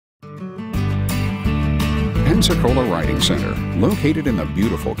Pensacola Riding Center, located in the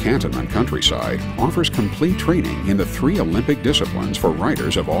beautiful Cantonment countryside, offers complete training in the 3 Olympic disciplines for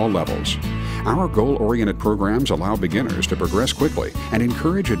riders of all levels. Our goal-oriented programs allow beginners to progress quickly and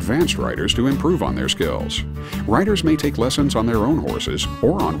encourage advanced riders to improve on their skills. Riders may take lessons on their own horses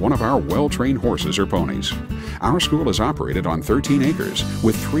or on one of our well-trained horses or ponies. Our school is operated on 13 acres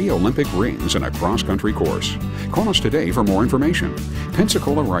with 3 Olympic rings and a cross-country course. Call us today for more information.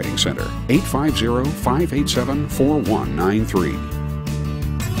 Pensacola Riding Center, 850-587-4193.